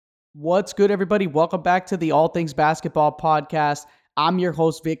What's good, everybody? Welcome back to the All Things Basketball Podcast. I'm your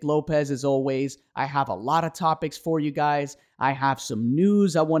host, Vic Lopez, as always. I have a lot of topics for you guys. I have some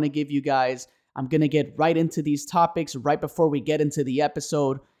news I want to give you guys. I'm going to get right into these topics right before we get into the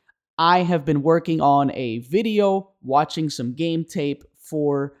episode. I have been working on a video, watching some game tape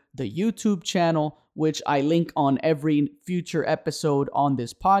for the YouTube channel, which I link on every future episode on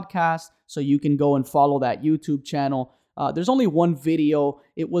this podcast, so you can go and follow that YouTube channel. There's only one video.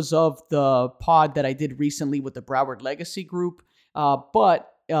 It was of the pod that I did recently with the Broward Legacy group.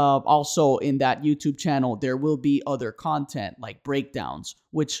 But also in that YouTube channel, there will be other content like breakdowns,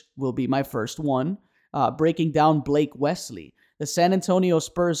 which will be my first one. Breaking down Blake Wesley, the San Antonio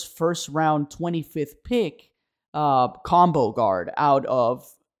Spurs first round 25th pick combo guard out of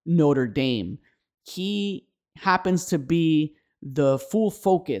Notre Dame. He happens to be the full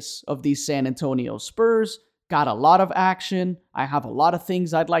focus of these San Antonio Spurs. Got a lot of action. I have a lot of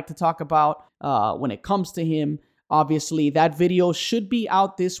things I'd like to talk about when it comes to him. Obviously, that video should be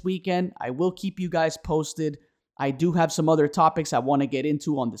out this weekend. I will keep you guys posted. I do have some other topics I want to get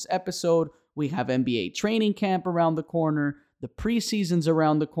into on this episode. We have NBA training camp around the corner. The preseason's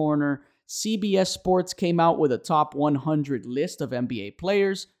around the corner. CBS Sports came out with a top 100 list of NBA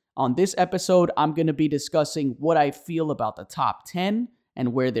players. On this episode, I'm going to be discussing what I feel about the top 10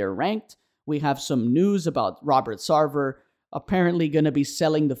 and where they're ranked. We have some news about Robert Sarver apparently going to be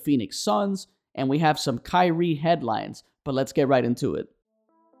selling the Phoenix Suns, and we have some Kyrie headlines, but let's get right into it.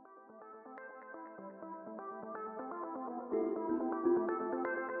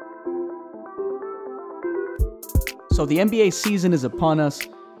 So the NBA season is upon us.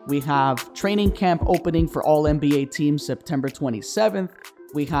 We have training camp opening for all NBA teams September 27th.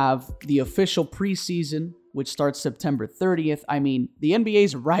 We have the official preseason, which starts September 30th. I mean, the NBA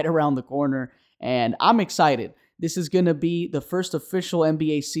is right around the corner, and I'm excited. This is going to be the first official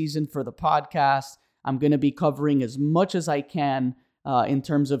NBA season for the podcast. I'm going to be covering as much as I can in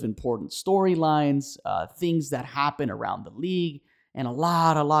terms of important storylines, things that happen around the league, and a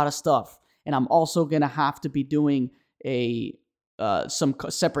lot of stuff. And I'm also going to have to be doing some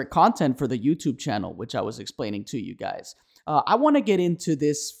separate content for the YouTube channel, which I was explaining to you guys. I want to get into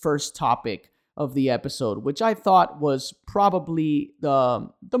this first topic of the episode, which I thought was probably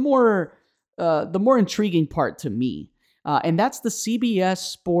the more intriguing part to me, and that's the CBS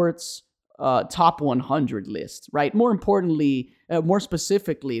Sports top 100 list, right? More importantly, more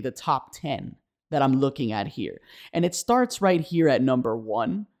specifically, the top 10 that I'm looking at here, and it starts right here at number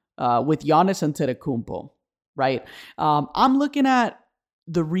 1 with Giannis Antetokounmpo, right? I'm looking at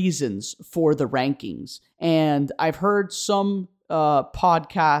the reasons for the rankings, and I've heard some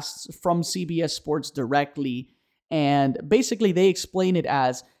podcasts from CBS Sports directly, and basically they explain it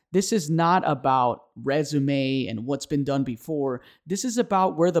as this is not about resume and what's been done before. This is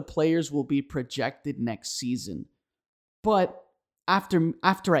about where the players will be projected next season. But after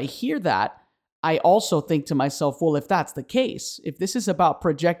I hear that, I also think to myself, well, if that's the case, if this is about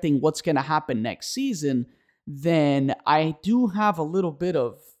projecting what's going to happen next season, then I do have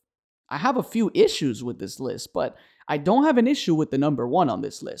I have a few issues with this list, but I don't have an issue with the number 1 on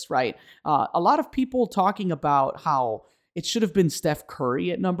this list, right? A lot of people talking about how it should have been Steph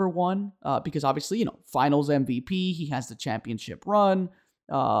Curry at number 1 because obviously, finals MVP, he has the championship run,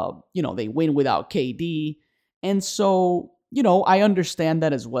 they win without KD. And so, I understand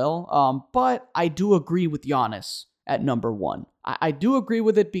that as well. But I do agree with Giannis at number 1. I do agree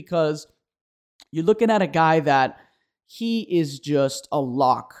with it because you're looking at a guy that he is just a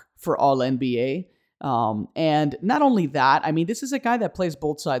lock for all NBA. And not only that, I mean, this is a guy that plays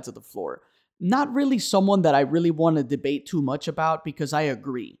both sides of the floor. Not really someone that I really want to debate too much about because I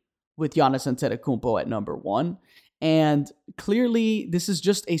agree with Giannis Antetokounmpo at number 1. And clearly, this is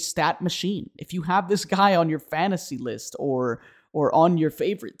just a stat machine. If you have this guy on your fantasy list or on your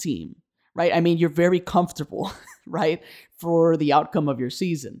favorite team, right? I mean, you're very comfortable, right, for the outcome of your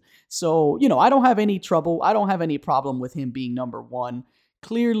season. So, I don't have any trouble. I don't have any problem with him being number 1.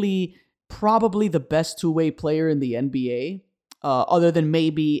 Clearly, probably the best two-way player in the NBA, other than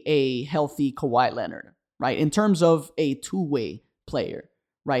maybe a healthy Kawhi Leonard, right? In terms of a two-way player,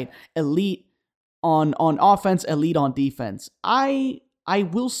 right? Elite on offense, elite on defense. I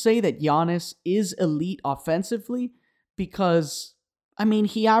will say that Giannis is elite offensively because, I mean,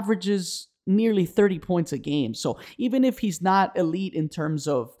 he averages nearly 30 points a game. So even if he's not elite in terms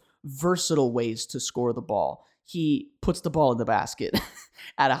of versatile ways to score the ball, he puts the ball in the basket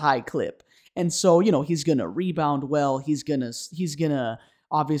at a high clip. And so, he's going to rebound well. He's going to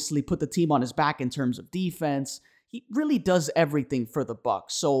obviously put the team on his back in terms of defense. He really does everything for the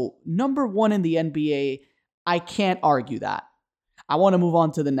Bucks. So number 1 in the NBA, I can't argue that. I want to move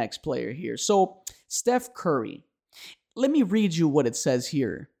on to the next player here. So Steph Curry. Let me read you what it says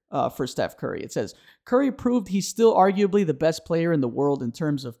here for Steph Curry. It says, Curry proved he's still arguably the best player in the world in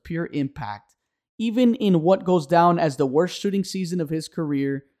terms of pure impact. Even in what goes down as the worst shooting season of his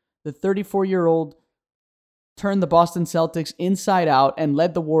career, the 34-year-old turned the Boston Celtics inside out and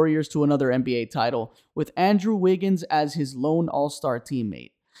led the Warriors to another NBA title, with Andrew Wiggins as his lone all-star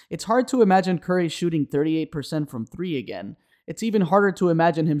teammate. It's hard to imagine Curry shooting 38% from three again. It's even harder to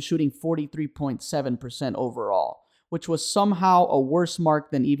imagine him shooting 43.7% overall, which was somehow a worse mark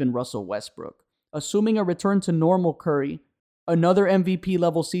than even Russell Westbrook. Assuming a return to normal Curry, another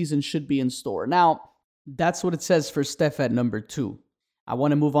MVP-level season should be in store. Now, that's what it says for Steph at number 2. I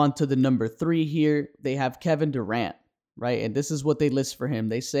want to move on to the number 3 here. They have Kevin Durant, right? And this is what they list for him.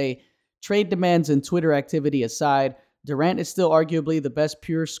 They say, trade demands and Twitter activity aside, Durant is still arguably the best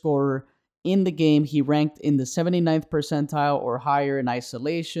pure scorer in the game. He ranked in the 79th percentile or higher in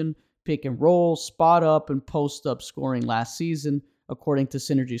isolation, pick and roll, spot up, and post up scoring last season, according to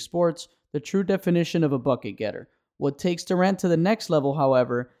Synergy Sports, the true definition of a bucket getter. What takes Durant to the next level,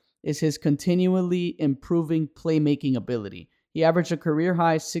 however, is his continually improving playmaking ability. He averaged a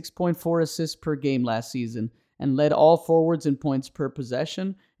career-high 6.4 assists per game last season and led all forwards in points per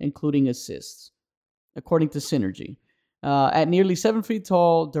possession, including assists, according to Synergy. At nearly 7 feet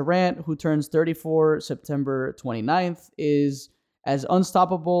tall, Durant, who turns 34 September 29th, is as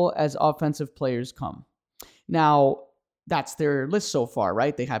unstoppable as offensive players come. Now, that's their list so far,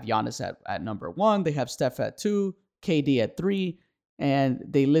 right? They have Giannis at number 1, they have Steph at 2, KD at 3, and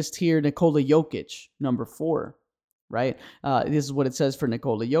they list here Nikola Jokic, number 4, right? This is what it says for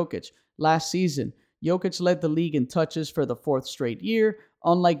Nikola Jokic. Last season, Jokic led the league in touches for the 4th straight year.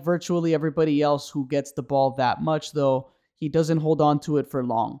 Unlike virtually everybody else who gets the ball that much, though, he doesn't hold on to it for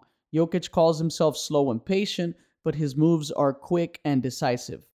long. Jokic calls himself slow and patient, but his moves are quick and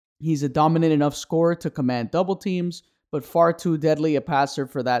decisive. He's a dominant enough scorer to command double teams, but far too deadly a passer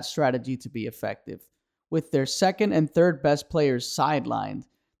for that strategy to be effective. With their second and third best players sidelined,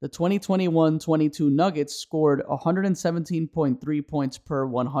 the 2021-22 Nuggets scored 117.3 points per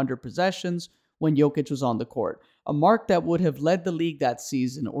 100 possessions when Jokic was on the court, a mark that would have led the league that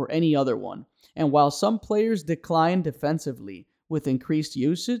season or any other one. And while some players declined defensively with increased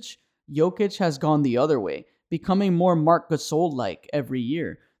usage, Jokic has gone the other way, becoming more Marc Gasol-like every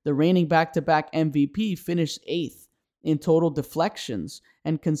year. The reigning back-to-back MVP finished 8th in total deflections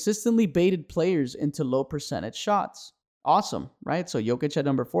and consistently baited players into low percentage shots. Awesome, right? So Jokic at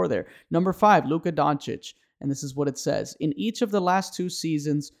number 4 there. Number 5, Luka Doncic. And this is what it says. In each of the last 2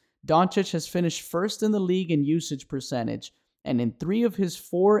 seasons, Doncic has finished first in the league in usage percentage, and in 3 of his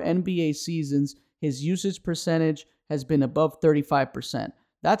 4 NBA seasons, his usage percentage has been above 35%.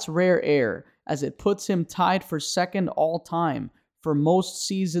 That's rare air, as it puts him tied for second all-time for most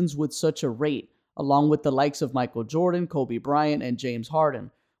seasons with such a rate, along with the likes of Michael Jordan, Kobe Bryant, and James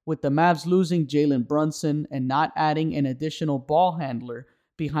Harden. With the Mavs losing Jalen Brunson and not adding an additional ball handler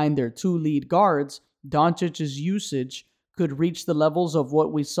behind their 2 lead guards, Doncic's usage could reach the levels of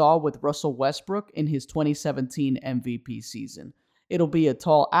what we saw with Russell Westbrook in his 2017 MVP season. It'll be a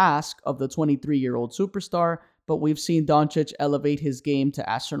tall ask of the 23-year-old superstar, but we've seen Doncic elevate his game to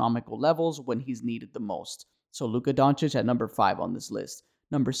astronomical levels when he's needed the most. So Luka Doncic at number 5 on this list.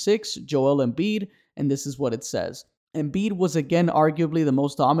 Number 6, Joel Embiid, and this is what it says. Embiid was again arguably the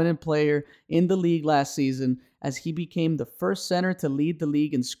most dominant player in the league last season, as he became the first center to lead the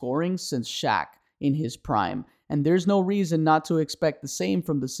league in scoring since Shaq in his prime. And there's no reason not to expect the same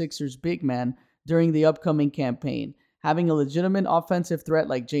from the Sixers' big man during the upcoming campaign. Having a legitimate offensive threat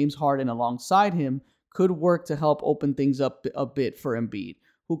like James Harden alongside him could work to help open things up a bit for Embiid,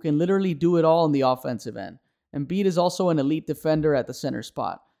 who can literally do it all on the offensive end. Embiid is also an elite defender at the center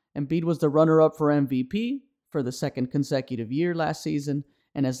spot. Embiid was the runner-up for MVP for the 2nd consecutive year last season,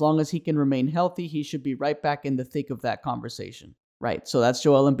 and as long as he can remain healthy, he should be right back in the thick of that conversation. Right, so that's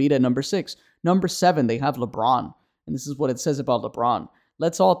Joel Embiid at number 6. Number 7, they have LeBron, and this is what it says about LeBron.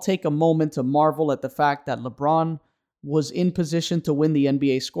 Let's all take a moment to marvel at the fact that LeBron was in position to win the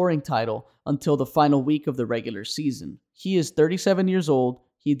NBA scoring title until the final week of the regular season. He is 37 years old.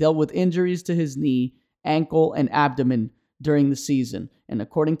 He dealt with injuries to his knee, ankle, and abdomen during the season, and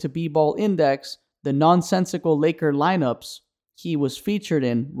according to B-Ball Index, the nonsensical Laker lineups he was featured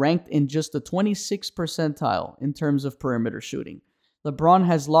in ranked in just the 26th percentile in terms of perimeter shooting. LeBron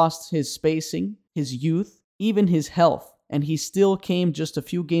has lost his spacing, his youth, even his health, and he still came just a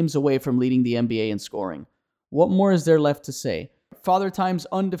few games away from leading the NBA in scoring. What more is there left to say? Father Time's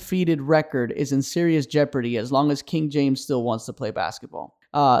undefeated record is in serious jeopardy as long as King James still wants to play basketball.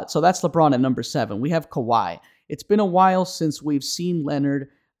 So that's LeBron at number 7. We have Kawhi. It's been a while since we've seen Leonard,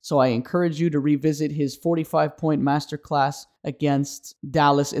 so I encourage you to revisit his 45-point masterclass against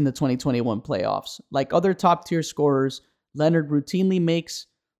Dallas in the 2021 playoffs. Like other top-tier scorers, Leonard routinely makes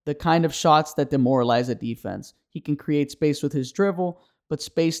the kind of shots that demoralize a defense. He can create space with his dribble, but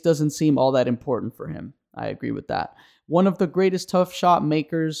space doesn't seem all that important for him. I agree with that. One of the greatest tough shot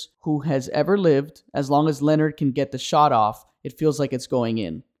makers who has ever lived. As long as Leonard can get the shot off, it feels like it's going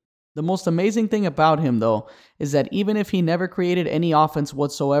in. The most amazing thing about him, though, is that even if he never created any offense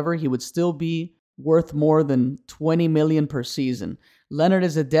whatsoever, he would still be worth more than $20 million per season. Leonard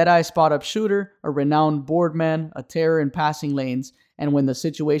is a dead-eye spot-up shooter, a renowned board man, a terror in passing lanes, and when the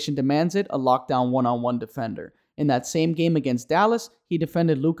situation demands it, a lockdown one-on-one defender. In that same game against Dallas, he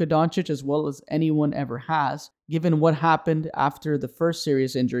defended Luka Doncic as well as anyone ever has. Given what happened after the first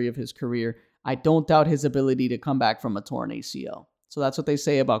serious injury of his career, I don't doubt his ability to come back from a torn ACL. So that's what they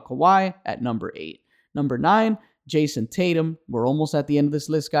say about Kawhi at number 8. Number 9, Jason Tatum. We're almost at the end of this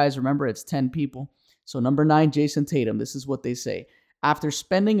list, guys. Remember, it's 10 people. So number 9, Jason Tatum. This is what they say. After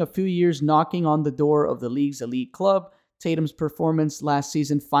spending a few years knocking on the door of the league's elite club, Tatum's performance last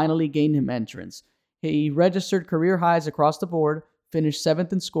season finally gained him entrance. He registered career highs across the board, finished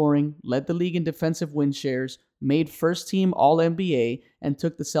 7th in scoring, led the league in defensive win shares, made first-team All-NBA, and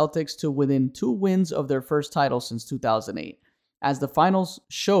took the Celtics to within 2 wins of their first title since 2008. As the finals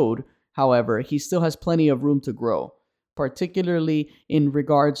showed, however, he still has plenty of room to grow, particularly in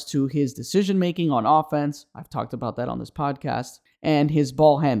regards to his decision-making on offense. I've talked about that on this podcast, and his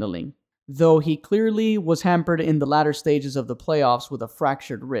ball handling, though he clearly was hampered in the latter stages of the playoffs with a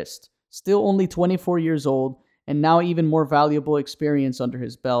fractured wrist. Still only 24 years old, and now even more valuable experience under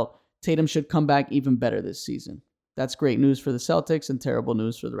his belt, Tatum should come back even better this season. That's great news for the Celtics and terrible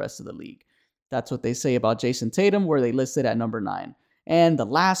news for the rest of the league. That's what they say about Jason Tatum, where they listed at number 9. And the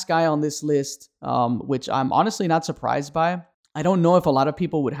last guy on this list, which I'm honestly not surprised by, I don't know if a lot of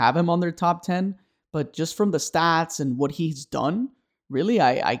people would have him on their top 10, but just from the stats and what he's done, really,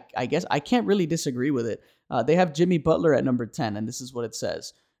 I guess I can't really disagree with it. They have Jimmy Butler at number 10, and this is what it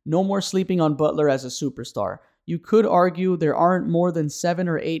says. No more sleeping on Butler as a superstar. You could argue there aren't more than 7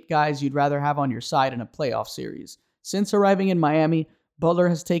 or 8 guys you'd rather have on your side in a playoff series. Since arriving in Miami, Butler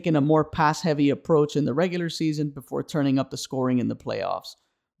has taken a more pass-heavy approach in the regular season before turning up the scoring in the playoffs.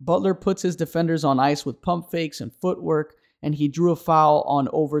 Butler puts his defenders on ice with pump fakes and footwork, and he drew a foul on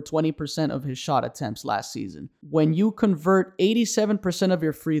over 20% of his shot attempts last season. When you convert 87% of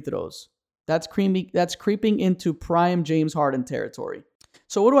your free throws, that's creeping into prime James Harden territory.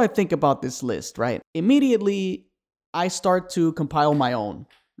 So what do I think about this list, right? Immediately, I start to compile my own,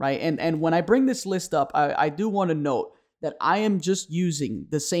 right? And when I bring this list up, I do want to note that I am just using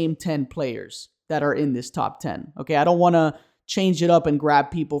the same 10 players that are in this top 10. Okay, I don't want to change it up and grab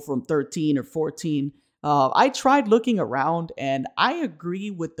people from 13 or 14. I tried looking around and I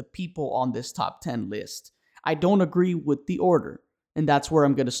agree with the people on this top 10 list. I don't agree with the order, and that's where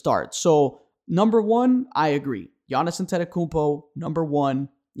I'm going to start. So number 1, I agree. Giannis Antetokounmpo, number 1,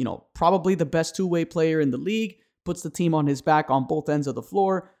 probably the best two-way player in the league, puts the team on his back on both ends of the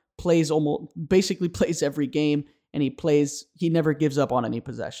floor, basically plays every game, and he never gives up on any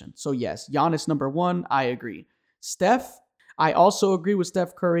possession. So yes, Giannis number 1, I agree. Steph, I also agree with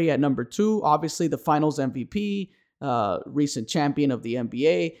Steph Curry at number 2. Obviously the finals MVP, recent champion of the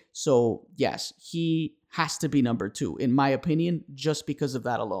NBA. So yes, he has to be number 2, in my opinion, just because of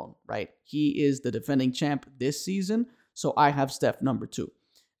that alone, right? He is the defending champ this season, so I have Steph number 2.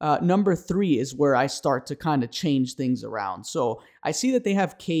 Number 3 is where I start to kind of change things around. So I see that they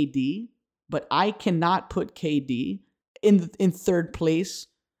have KD, but I cannot put KD in third place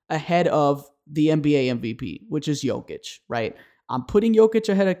ahead of the NBA MVP, which is Jokic, right? I'm putting Jokic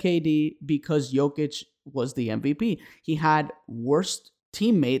ahead of KD because Jokic was the MVP. He had worst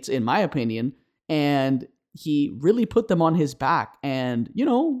teammates, in my opinion, and he really put them on his back and,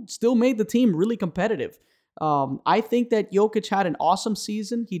 still made the team really competitive. I think that Jokic had an awesome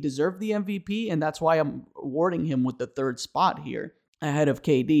season. He deserved the MVP, and that's why I'm awarding him with the 3rd spot here ahead of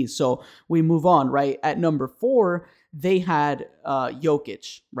KD. So we move on, right? At number 4, they had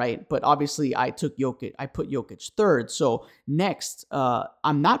Jokic, right? But obviously I put Jokic 3rd. So next,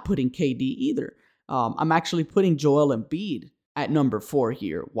 I'm not putting KD either. I'm actually putting Joel Embiid at number 4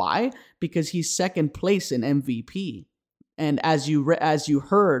 here. Why? Because he's 2nd place in MVP. And as you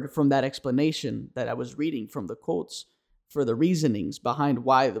heard from that explanation that I was reading from the quotes for the reasonings behind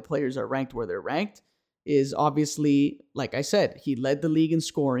why the players are ranked where they're ranked, is obviously, like I said, he led the league in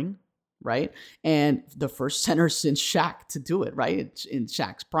scoring, right? And the first center since Shaq to do it, right? In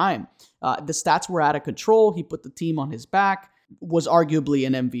Shaq's prime. The stats were out of control. He put the team on his back, was arguably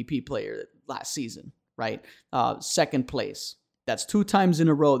an MVP player last season, right? Second place. That's 2 times in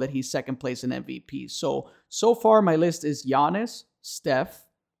a row that he's second place in MVP. So far my list is Giannis, Steph,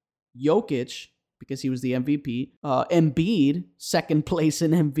 Jokic, because he was the MVP, Embiid, second place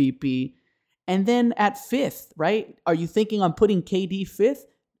in MVP, and then at fifth, right? Are you thinking I'm putting KD fifth?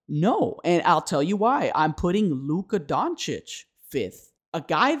 No, and I'll tell you why. I'm putting Luka Doncic fifth, a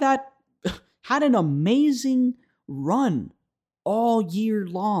guy that had an amazing run all year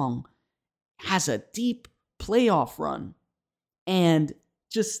long, has a deep playoff run, and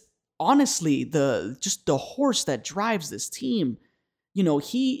just honestly, the horse that drives this team,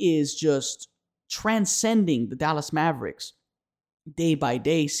 he is just transcending the Dallas Mavericks day by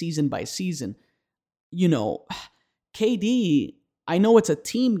day, season by season. KD, I know it's a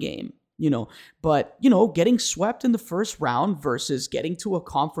team game, but, getting swept in the first round versus getting to a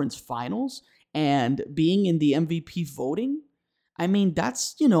conference finals and being in the MVP voting, I mean,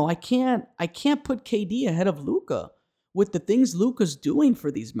 that's, I can't put KD ahead of Luka with the things Luka's doing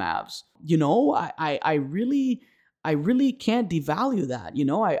for these Mavs. I really can't devalue that.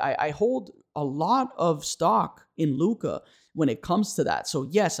 I hold a lot of stock in Luka when it comes to that. So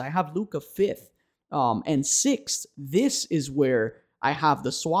yes, I have Luka fifth, and sixth. This is where I have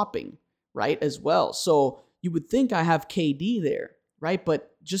the swapping, right, as well. So you would think I have KD there, right?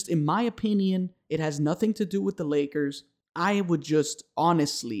 But just in my opinion, it has nothing to do with the Lakers. I would just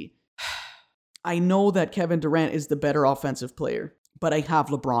honestly, I know that Kevin Durant is the better offensive player, but I have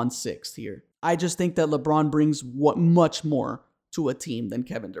LeBron sixth here. I just think that LeBron brings much more to a team than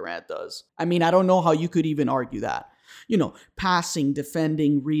Kevin Durant does. I mean, I don't know how you could even argue that. Passing,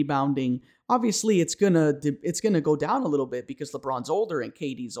 defending, rebounding. Obviously, it's gonna go down a little bit because LeBron's older and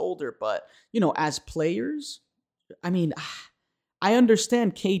KD's older. But as players, I mean, I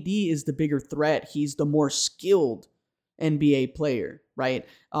understand KD is the bigger threat. He's the more skilled NBA player, right?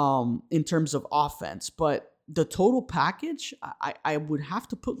 In terms of offense, but the total package, I would have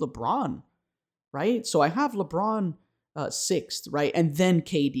to put LeBron, right? So I have LeBron sixth, right? And then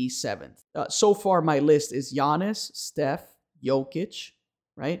KD seventh. So far, my list is Giannis, Steph, Jokic,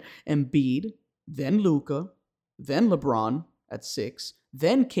 right? Embiid, then Luka, then LeBron at six,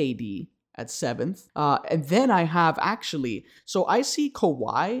 then KD at seventh. And then I have so I see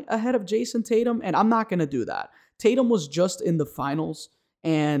Kawhi ahead of Jason Tatum, and I'm not going to do that. Tatum was just in the finals,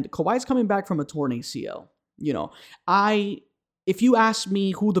 and Kawhi's coming back from a torn ACL. If you ask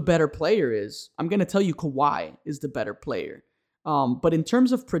me who the better player is, I'm going to tell you Kawhi is the better player. But in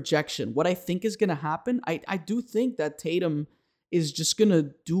terms of projection, what I think is going to happen, I do think that Tatum is just going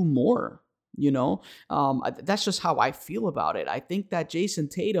to do more. That's just how I feel about it. I think that Jason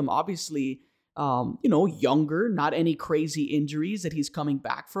Tatum, obviously, younger, not any crazy injuries that he's coming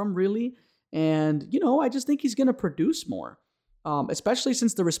back from, really. And, I just think he's going to produce more, especially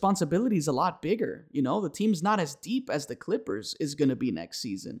since the responsibility is a lot bigger. The team's not as deep as the Clippers is going to be next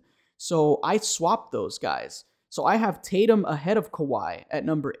season. So I swapped those guys. So I have Tatum ahead of Kawhi at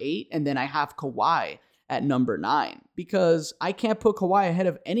number 8, and then I have Kawhi at number 9 because I can't put Kawhi ahead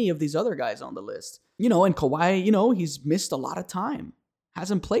of any of these other guys on the list. And Kawhi, he's missed a lot of time,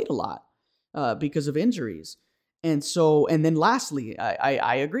 hasn't played a lot because of injuries. And then lastly,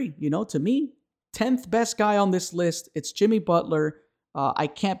 I agree, to me, 10th best guy on this list, it's Jimmy Butler. I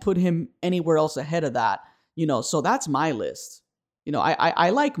can't put him anywhere else ahead of that, so that's my list. I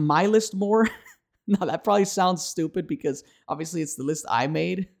like my list more. Now, that probably sounds stupid because obviously it's the list I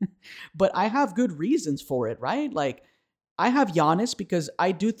made, but I have good reasons for it, right? Like, I have Giannis because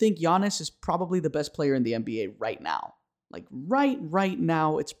I do think Giannis is probably the best player in the NBA right now. Like, right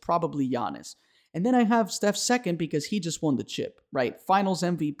now, it's probably Giannis. And then I have Steph second because he just won the chip, right? Finals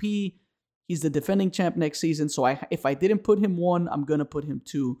MVP. He's the defending champ next season. So if I didn't put him 1, I'm going to put him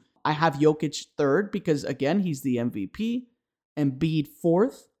 2. I have Jokic third because, again, he's the MVP. Embiid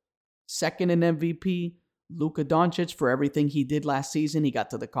fourth. Second in MVP, Luka Doncic for everything he did last season. He got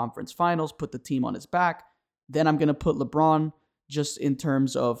to the conference finals, put the team on his back. Then I'm going to put LeBron just in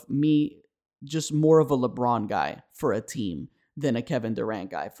terms of me, just more of a LeBron guy for a team than a Kevin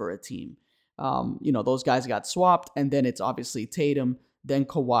Durant guy for a team. Those guys got swapped, and then it's obviously Tatum, then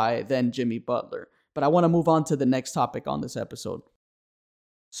Kawhi, then Jimmy Butler. But I want to move on to the next topic on this episode.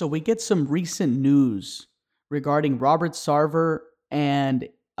 So we get some recent news regarding Robert Sarver, and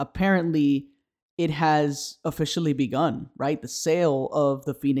apparently it has officially begun, right? The sale of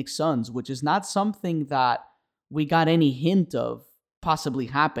the Phoenix Suns, which is not something that we got any hint of possibly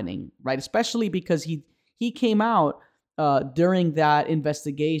happening, right? Especially because he came out during that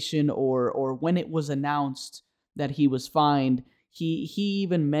investigation or when it was announced that he was fined. He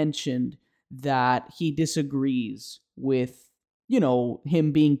even mentioned that he disagrees with,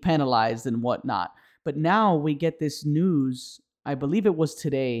 him being penalized and whatnot. But now we get this news, I believe it was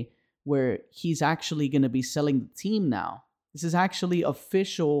today, where he's actually going to be selling the team now. This is actually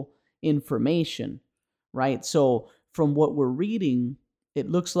official information, right? So from what we're reading, it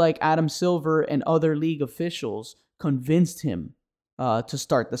looks like Adam Silver and other league officials convinced him to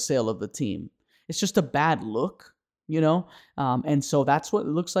start the sale of the team. It's just a bad look, and so that's what it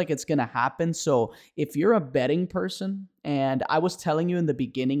looks like it's going to happen. So if you're a betting person, and I was telling you in the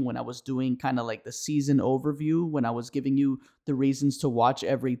beginning when I was doing kind of like the season overview, when I was giving you the reasons to watch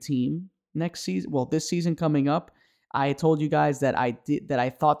every team next season, well, this season coming up, I told you guys that I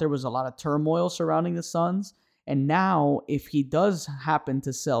thought there was a lot of turmoil surrounding the Suns. And now if he does happen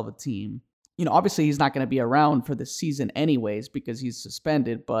to sell the team, obviously he's not going to be around for the season anyways because he's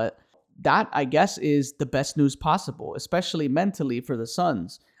suspended, but that, I guess, is the best news possible, especially mentally for the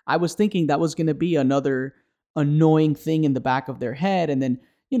Suns. I was thinking that was going to be another annoying thing in the back of their head, and then,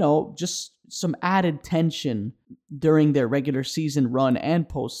 just some added tension during their regular season run and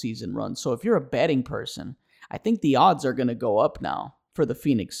postseason run. So if you're a betting person, I think the odds are going to go up now for the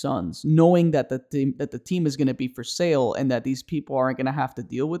Phoenix Suns, knowing that the team is going to be for sale and that these people aren't going to have to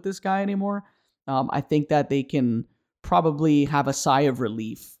deal with this guy anymore. I think that they can probably have a sigh of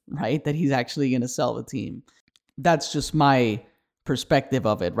relief, right? That he's actually going to sell the team. That's just my perspective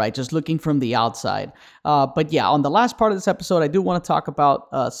of it, right? Just looking from the outside. But yeah, on the last part of this episode, I do want to talk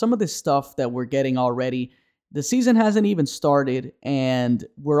about some of this stuff that we're getting already. The season hasn't even started, and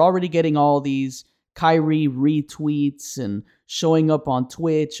we're already getting all these Kyrie retweets and showing up on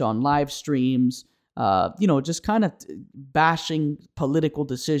Twitch, on live streams, just kind of bashing political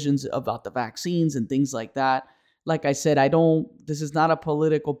decisions about the vaccines and things like that. Like I said, this is not a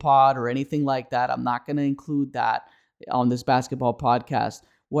political pod or anything like that. I'm not going to include that on this basketball podcast.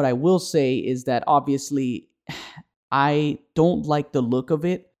 What I will say is that obviously I don't like the look of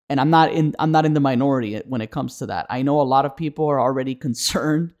it, and I'm not in the minority when it comes to that. I know a lot of people are already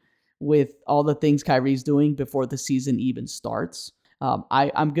concerned with all the things Kyrie's doing before the season even starts.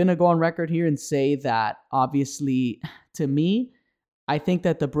 I'm going to go on record here and say that obviously, to me, I think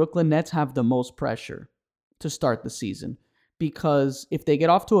that the Brooklyn Nets have the most pressure to start the season, because if they get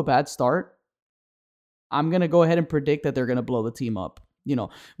off to a bad start, I'm going to go ahead and predict that they're going to blow the team up.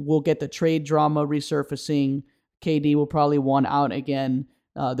 We'll get the trade drama resurfacing. KD will probably want out again.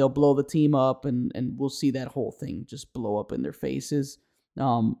 They'll blow the team up, and we'll see that whole thing just blow up in their faces.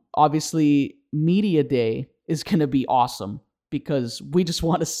 Obviously, Media Day is going to be awesome because we just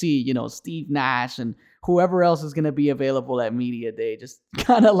want to see, Steve Nash and whoever else is going to be available at Media Day, just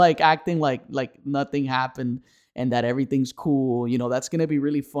kind of like acting like nothing happened and that everything's cool. That's going to be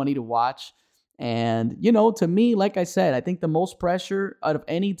really funny to watch. And, to me, like I said, I think the most pressure out of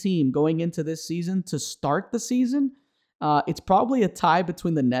any team going into this season to start the season, it's probably a tie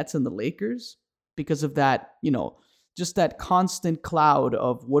between the Nets and the Lakers because of that, just that constant cloud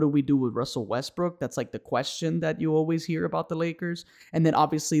of what do we do with Russell Westbrook? That's like the question that you always hear about the Lakers. And then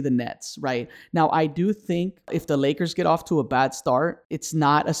obviously the Nets, right? Now, I do think if the Lakers get off to a bad start, it's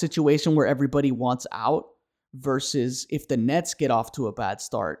not a situation where everybody wants out versus if the Nets get off to a bad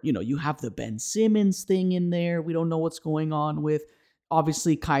start. You have the Ben Simmons thing in there. We don't know what's going on with,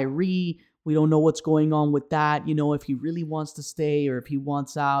 obviously, Kyrie. We don't know what's going on with that. If he really wants to stay or if he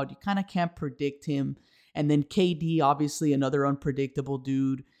wants out, you kind of can't predict him. And then KD, obviously, another unpredictable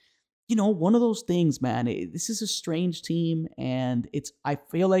dude. One of those things, man. This is a strange team, and I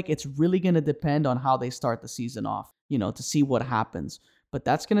feel like it's really going to depend on how they start the season off, to see what happens. But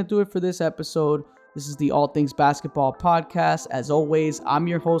that's going to do it for this episode. This is the All Things Basketball Podcast. As always, I'm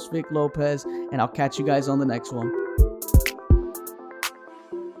your host, Vic Lopez, and I'll catch you guys on the next one.